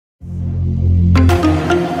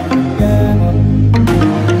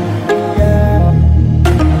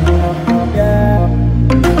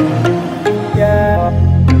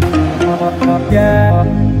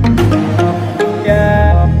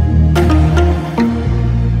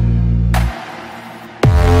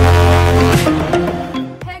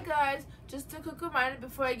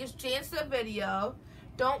you get straight into the video,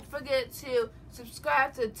 don't forget to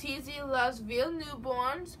subscribe to TZ Loves Real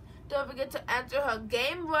Newborns. Don't forget to enter her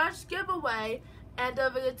Game Rush giveaway. And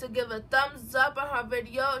don't forget to give a thumbs up on her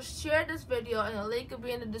video, share this video, and the link will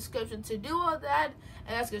be in the description to do all that.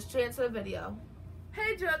 And let's get straight into the video.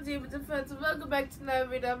 Hey John Z with Defense, welcome back to another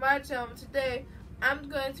video on my channel. Today I'm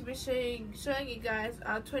going to be showing you guys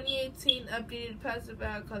our 2018 updated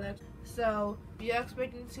pacifier collection. So we are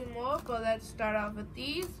expecting 2 more, but let's start off with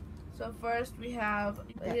these. So first we have,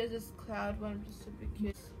 here's this cloud one, which is super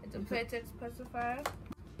cute. It's a playtext pacifier.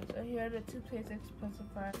 So here are the 2 playtext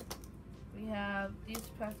pacifiers. We have these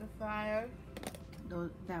pacifier.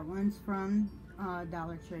 That one's from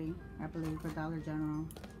Dollar Tree, I believe, or Dollar General.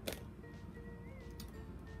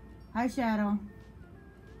 Hi, Shadow.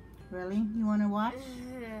 Really? You want to watch?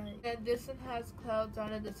 And this one has clouds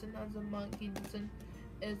on it. This one has a monkey. This one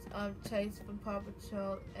is Chase from Paw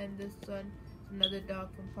Patrol, and this one is another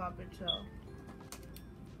dog from Paw Patrol.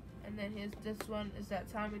 And then here's this one is that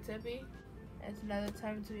Tommy Tippy. It's another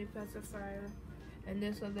Tommy Tippy pacifier. And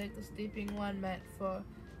this one's like the sleeping one meant for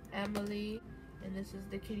Emily. And this is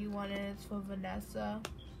the kitty one, and it's for Vanessa.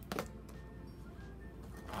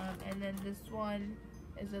 And then this one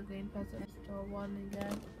is a green pacifier one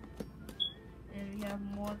again. And we have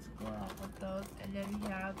more to go out with those. And then we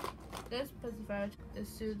have this pacifier, the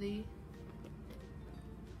Soothie.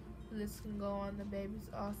 This can go on the babies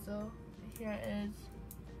also. Here is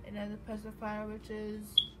another pacifier, which is,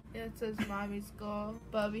 it says Mommy's Girl.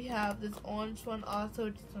 But we have this orange one also,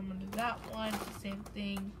 which is similar to that one. It's the same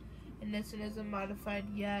thing. And this one isn't modified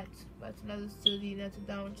yet, but it's another Soothie. That's what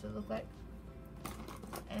that one should look like.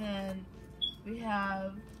 And then we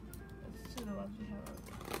have, let's see the ones we have.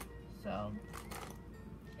 So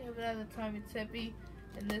we have another Tommy Tippy,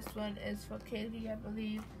 and this one is for Katie, I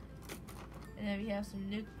believe. And then we have some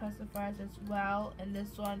nuke pacifiers as well, and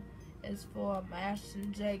this one is for my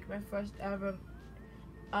Ashton Jake, my first ever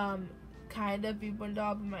kind of Reborn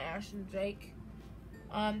doll, but my Ashton Jake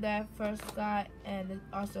that I first got, and it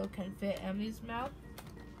also can fit Emily's mouth.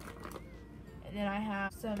 And then I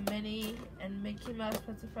have some Minnie and Mickey Mouse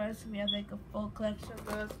pacifiers. We have like a full collection of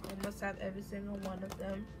those. Almost have every single one of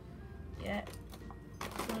them yet.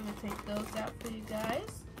 So I'm gonna take those out for you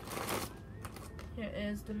guys. Here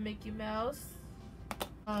is the Mickey Mouse.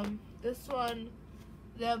 This one,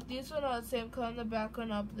 these one are the same color in the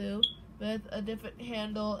background of blue, with a different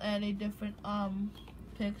handle and a different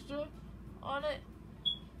picture on it.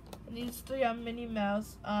 And these 3 are Minnie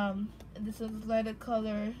Mouse. This is lighter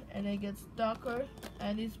color and it gets darker.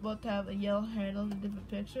 And these both have a yellow handle and a different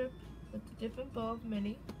picture with a different bow of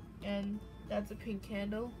Minnie. And that's a pink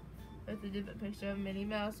handle with a different picture of Minnie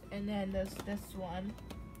Mouse. And then there's this one.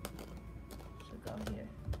 Should go here.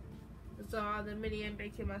 These are all the Minnie and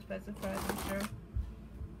Mickey Mouse pacifiers, I'm sure.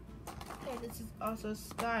 And this is also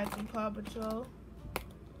Sky from Paw Patrol.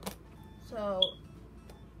 So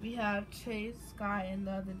we have Chase, Sky, and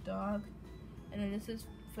the other dog. And then this is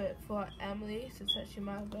fit for Emily, since she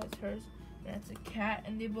modifies hers. And that's a cat.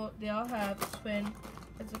 And they all have twin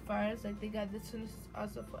pacifiers. Like they got this one, this is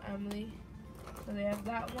also for Emily. So they have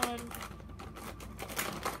that one.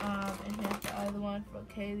 And here's the other one for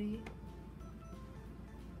Kaylee.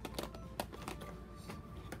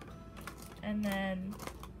 And then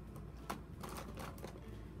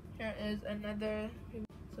here is another.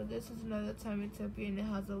 So this is another Tommy Tippy, and it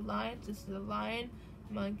has a lion. This is a lion,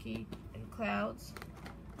 monkey, and clouds.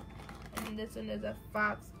 And this one is a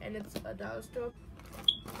fox, and it's a dollar store.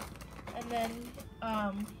 And then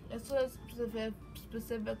this was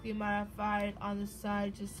specifically modified on the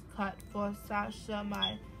side, just cut for Sasha,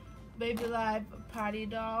 my Baby Live party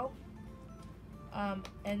doll.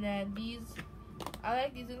 And then these, I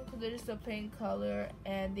like these ones because they're just a plain color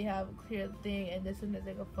and they have a clear thing, and this one is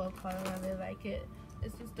like a full color and I really like it.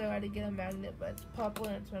 This is still hard to get a magnet, but it's purple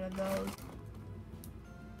and it's one of those.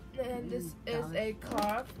 And this is a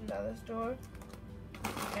car from the other store.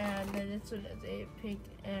 And then this one is a pink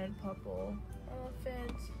and purple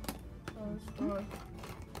elephant store.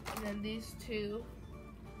 And then these 2,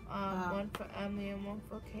 one for Emily and one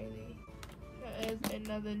for Kaylee. There is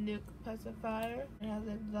another nuke pacifier. It has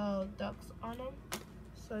like little ducks on them.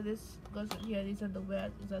 So this goes in here. These are the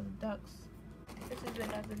whales. These are the ducks. This is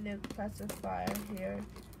another nuke pacifier here.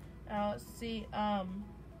 Now see,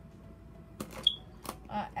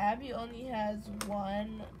 Abby only has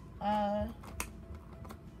one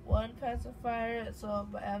pacifier, so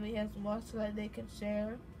but Abby has more so that they can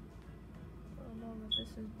share. I don't know if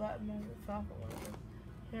this is button or the top one.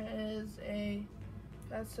 Here is a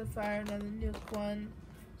pacifier, another nuke one.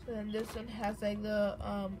 So then this one has like the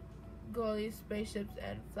girly spaceships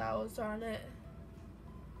and flowers on it.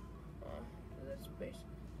 separation.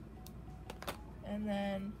 And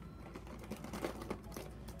then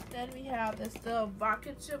we have this little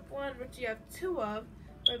rocket ship one, which you have 2 of,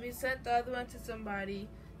 but we sent the other one to somebody,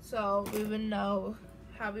 so we would know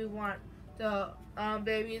how we want the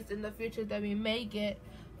babies in the future that we may get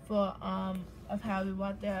for of how we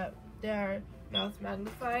want their mouth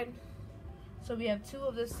magnified. So we have 2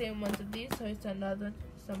 of the same ones of these, so we sent another one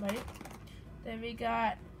to somebody. Then we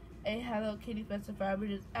got a Hello Kitty pacifier,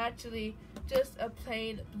 which is actually just a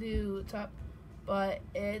plain blue top, but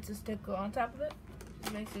it's a sticker on top of it.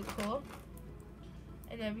 It makes it cool.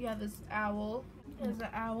 And then we have this owl. There's an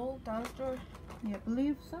owl, dollar store. Yeah, I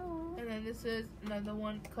believe so. And then this is another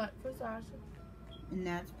one cut for Sasha. And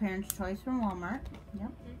that's Parents' Choice from Walmart.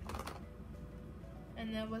 Yep.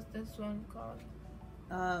 And then what's this one called?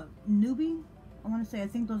 Newbie? I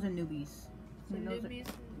think those are newbies. So newbies?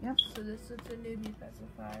 Yep. So this is a newbie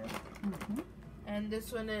pacifier. Mm-hmm. And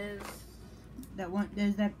this one is... That one,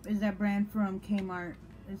 is that brand from Kmart.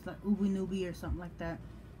 It's like Ubi Newbie or something like that.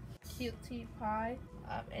 Cutie Pie.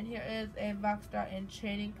 And here is a Rockstar in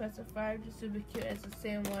Training pacifier, just super cute. It's the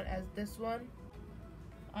same one as this one.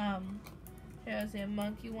 Here's a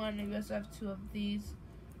monkey one, and we also have 2 of these,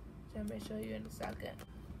 which I may show you in a second.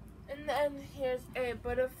 And then here's a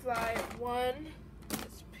butterfly one.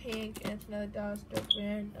 It's pink, and it's another dollar store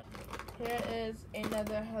brand. Here is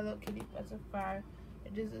another Hello Kitty pacifier.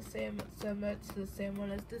 It is the same, similar to the same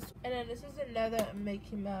one as this. And then this is another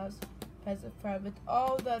Mickey Mouse pacifier with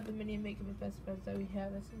all the other mini Mickey Mouse pacifiers that we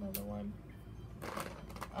have. That's another one.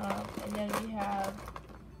 And then we have,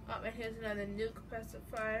 and here's another Nuke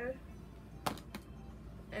pacifier.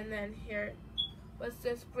 And then here, what's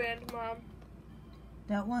this brand, Mom?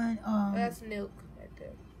 That one, That's Nuke right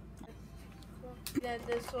there. And then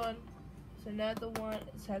this one is another one.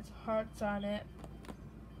 It has hearts on it.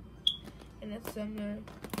 And it's similar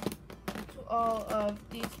to all of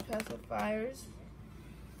these pacifiers.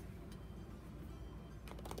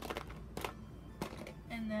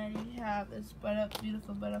 And then you have this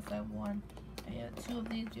beautiful butterfly one. And you have 2 of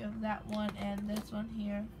these. You have that one and this one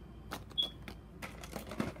here.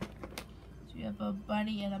 So you have a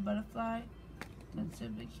bunny and a butterfly. That's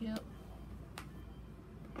super cute.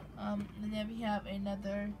 And then we have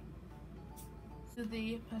another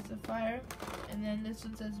the pacifier. And then this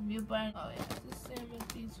one says mute button. Oh yeah, it's the same as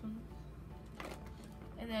these ones.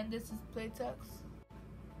 And then this is Playtex.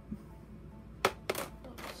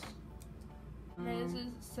 Oops. And then this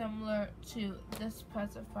is similar to this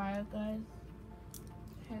pacifier, guys.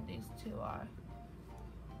 Here these 2 are.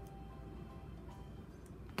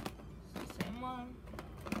 It's the same one.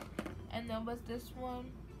 And then what's this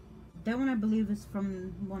one? That one I believe is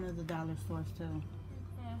from one of the dollar stores too.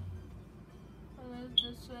 Yeah. And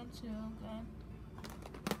there's this one too, okay.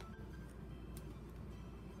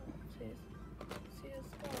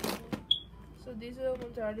 So these are the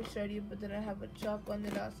ones I already showed you, but then I have a chalk one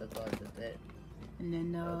that also goes with it. And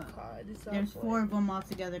then there's 4 of them all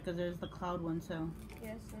together because there's the cloud one too.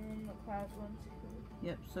 Yes, and then the cloud one too.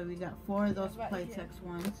 Yep, so we got 4 of those Playtex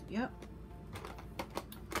ones. Yep.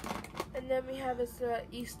 And then we have this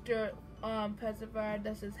Easter pacifier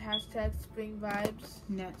that says hashtag spring vibes.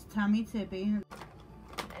 And that's Tommy Tippy.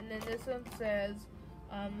 And then this one says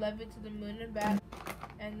love it to the moon and back.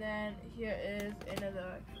 And then here is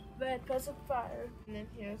another red pacifier. And then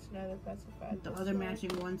here's another pacifier. The other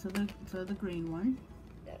matching one to the green one.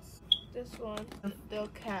 Yes. This one, the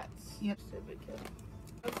cats. Yep. Super cute.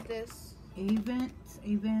 What's this? Event,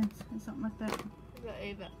 and something like that. The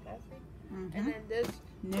Avent Cassie. Mm-hmm. And then this.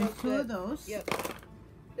 And there's 2 of those. Yep.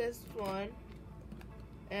 This one.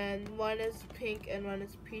 And one is pink and one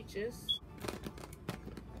is peaches.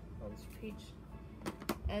 One's peach.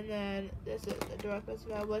 And then this is the dark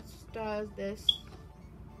pacifier. What style is this?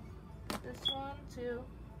 This one too.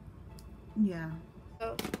 Yeah.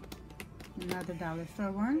 Oh. Another dollar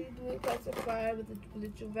store one. Blue pacifier with a blue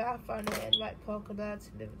giraffe on it and white polka dots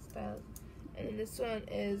in different styles. And then this one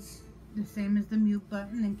is the same as the mute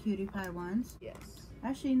button and cutie pie ones. Yes.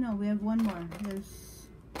 Actually, no, we have one more. There's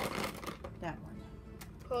that one.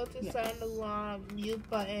 Call to sound alarm, mute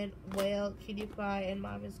button, whale, cutie pie, and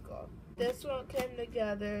mommy's call. This one came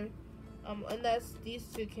together, unless these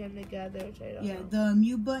 2 came together, which I don't know. The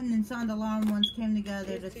mute button and sound alarm ones came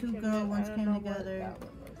together. These the 2 girl ones came together.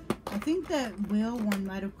 I think that whale one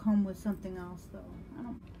might have come with something else though. I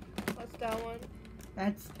don't. What's that one?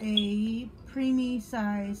 That's a preemie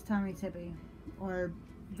size Tommy Tippy, or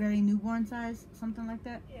very newborn size, something like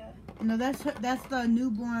that. Yeah. No, that's the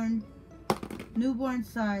newborn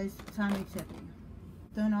size Tommy Tippy.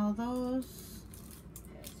 Done all those.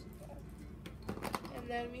 Yes. And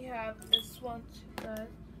then we have this one, guys.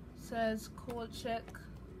 says cool chick.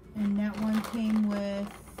 And that one came with.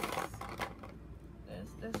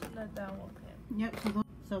 This one that one came. Yep.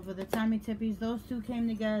 So for the Tommy Tippies, those two came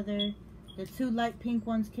together. The two light pink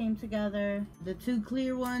ones came together. The two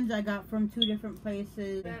clear ones I got from two different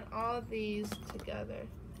places. And all these together.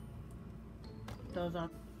 Those are.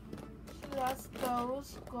 So that's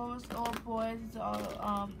those. Goes all boys.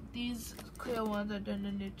 All these clear ones are done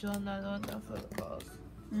in neutral, and the ones are for the girls.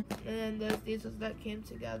 And then there's these ones that came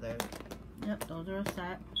together. Yep, those are a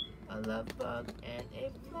set. A love bug and a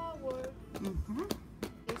flower.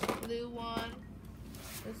 This blue one,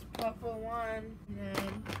 this purple one, and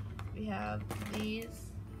then we have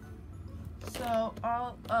these. So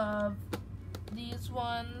all of these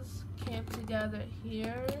ones came together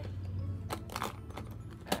here.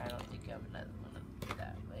 I don't think I have another one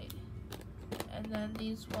that way. And then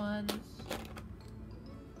these ones,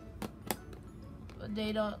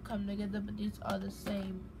 they don't come together, but these are the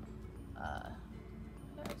same.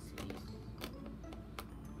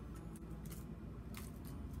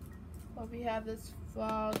 Well, we have this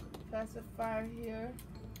frog pacifier here.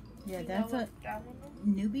 Yeah, that's a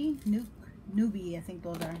newbie? Newbie, I think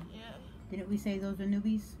those are. Yeah. Didn't we say those are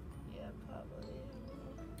newbies? Yeah,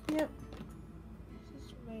 probably. Yep.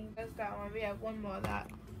 That's that one. We have one more of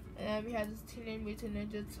that. And then we have this Teenage Mutant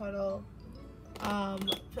Ninja Turtle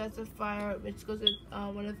pacifier, which goes with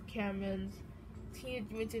one of Cameron's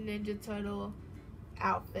Teenage Mutant Ninja Turtle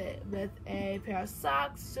outfit with a pair of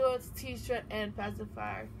socks, shorts, t-shirt, and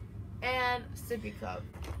pacifier. And sippy cup.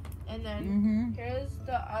 And then here's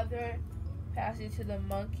the other passy to the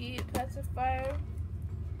monkey pacifier.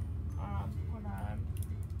 Hold on.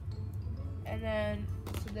 And then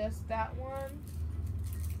so there's that one.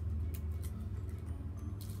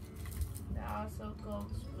 That also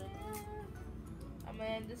goes with.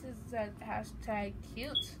 And this is hashtag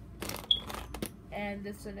cute. And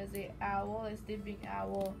this one is a owl, a sleeping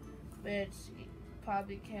owl, which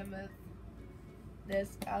probably came with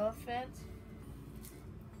this elephant.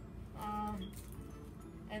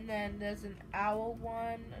 And then there's an owl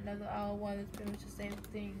one, another owl one. It's pretty much the same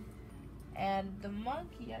thing. And the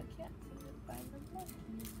monkey, I can't seem to find the monkey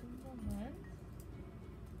at the moment.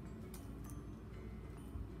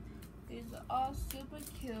 These are all super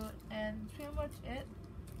cute, and pretty much it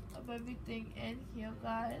of everything in here,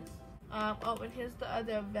 guys. Oh, and here's the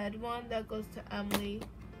other red one that goes to Emily.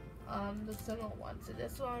 The similar one to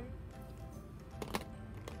this one.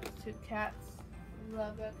 Two cats.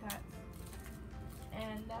 Love their cats.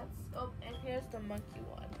 And that's, and here's the monkey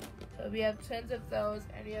one. So we have twins of those,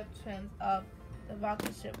 and we have twins of the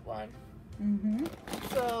rocket ship one.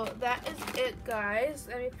 So that is it, guys.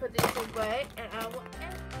 Let me put these away, and I will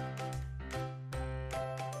end.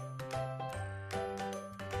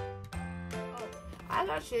 Oh, I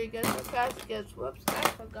gotta show you guys the fast gifts. Whoops, I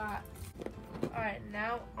forgot. Alright,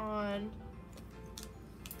 now on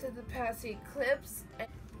to the passy clips.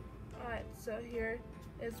 Alright, so here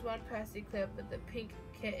is one passy clip with the pink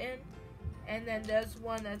kitten, and then there's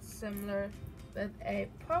one that's similar with a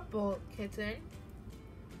purple kitten.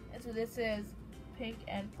 And so this is pink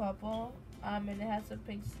and purple, and it has some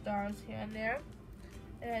pink stars here and there.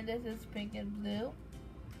 And this is pink and blue,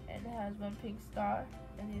 and it has one pink star,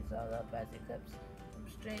 and these are the passy clips from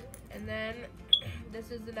string. And then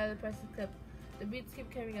this is another passy clip. The beads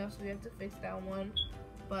keep coming up, so we have to fix that one.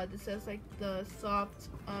 But this has like the soft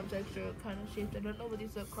texture kind of shapes. I don't know what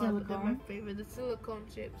these are called, but they're my favorite. The silicone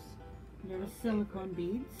shapes. They're the silicone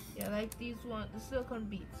beads. Yeah, like these ones, the silicone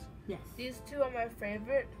beads. Yes. These two are my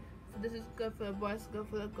favorite. So this is good for the boy, it's good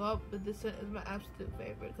for the girl, but this one is my absolute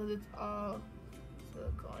favorite because it's all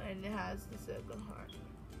silicone and it has the silicone heart.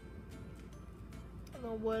 And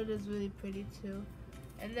the wood is really pretty too.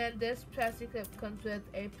 And then this passy clip comes with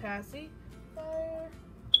a pacifier.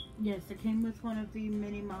 Yes, it came with one of the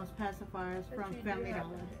Minnie Mouse pacifiers from Family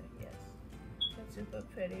Dollar. Yes, that's super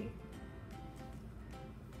pretty.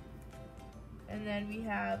 And then we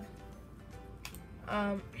have,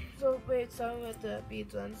 starting with the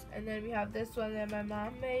beads ones. And then we have this one that my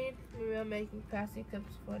mom made. We were making passy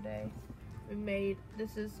clips for a day. We made,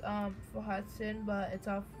 this is for Hudson, but it's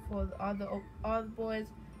all for all the boys,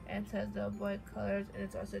 and it has the boy colors, and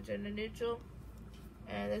it's also gender neutral.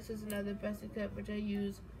 And this is another passy clip which I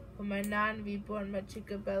use for my non-reborn, my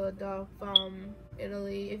Chica Bella doll from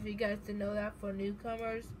Italy, if you guys didn't know that, for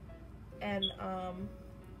newcomers. And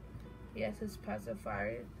yes, his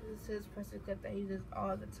pacifier. This is passy clip that he uses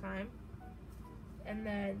all the time. And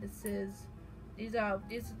then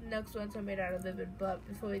these next ones are made out of ribbon. But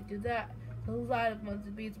before we do that, a lot of months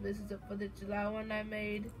of beads. But this is for the July one I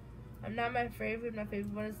made. Not my favorite. My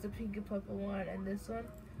favorite one is the pink and purple one, and this one.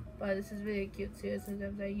 but this is really cute too.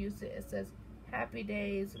 Sometimes I use it. It says Happy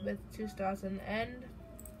Days with 2 stars on the end.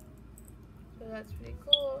 So that's pretty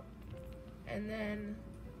cool. And then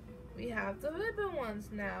we have the ribbon ones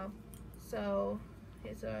now. So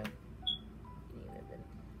here's our ribbon.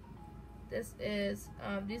 This is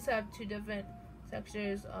these have 2 different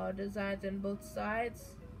textures or designs on both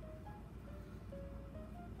sides.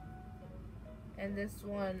 And this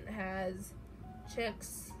one has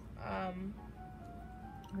chicks like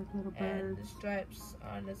little and birds. the stripes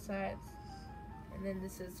on the sides. And then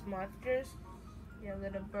this is monsters. Yeah,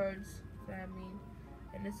 little birds, that's what I mean.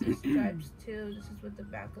 And this is stripes too. This is what the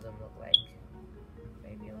back of them look like.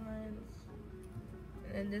 Baby lions.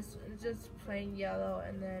 And then this is just plain yellow,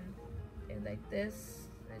 and then like this,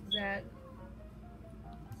 exact.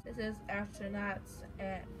 This is astronauts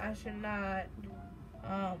and astronaut,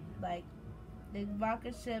 like the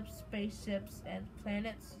rocket ships, spaceships, and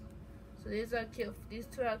planets. So these are cute. These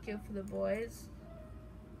 2 are cute for the boys,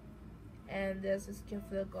 and this is cute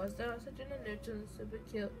for the girls. They're such an neutral, super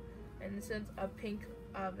cute. And this one's a pink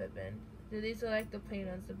ribbon. So these are like the plain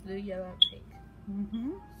ones, the blue, yellow, and pink.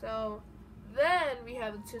 So then we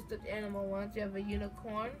have the 2 stuffed animal ones. You have a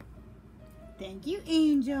unicorn. Thank you,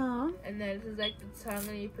 Angel. And then this is like the tongue,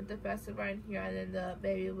 and you put the pacifier in here, and then the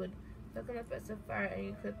baby would look on the pacifier, and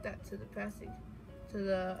you put that to the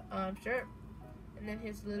shirt. And then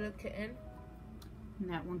here's the little kitten. And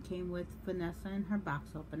that one came with Vanessa in her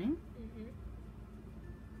box opening.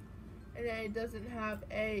 And then it doesn't have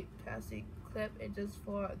a passy clip, it's just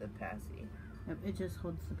for the passy. Yep, it just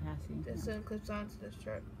holds the passy. This one clips onto the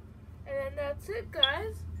shirt. And then that's it,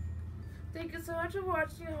 guys. Thank you so much for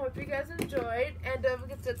watching. I hope you guys enjoyed. And don't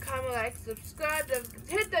forget to comment, like, subscribe. Don't forget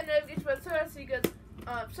to hit that notification bell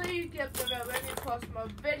so you get the when we post more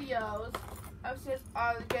videos. I'll see us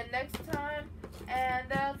all again next time.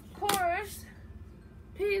 And of course,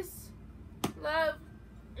 peace, love,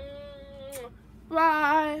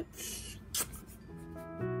 bye.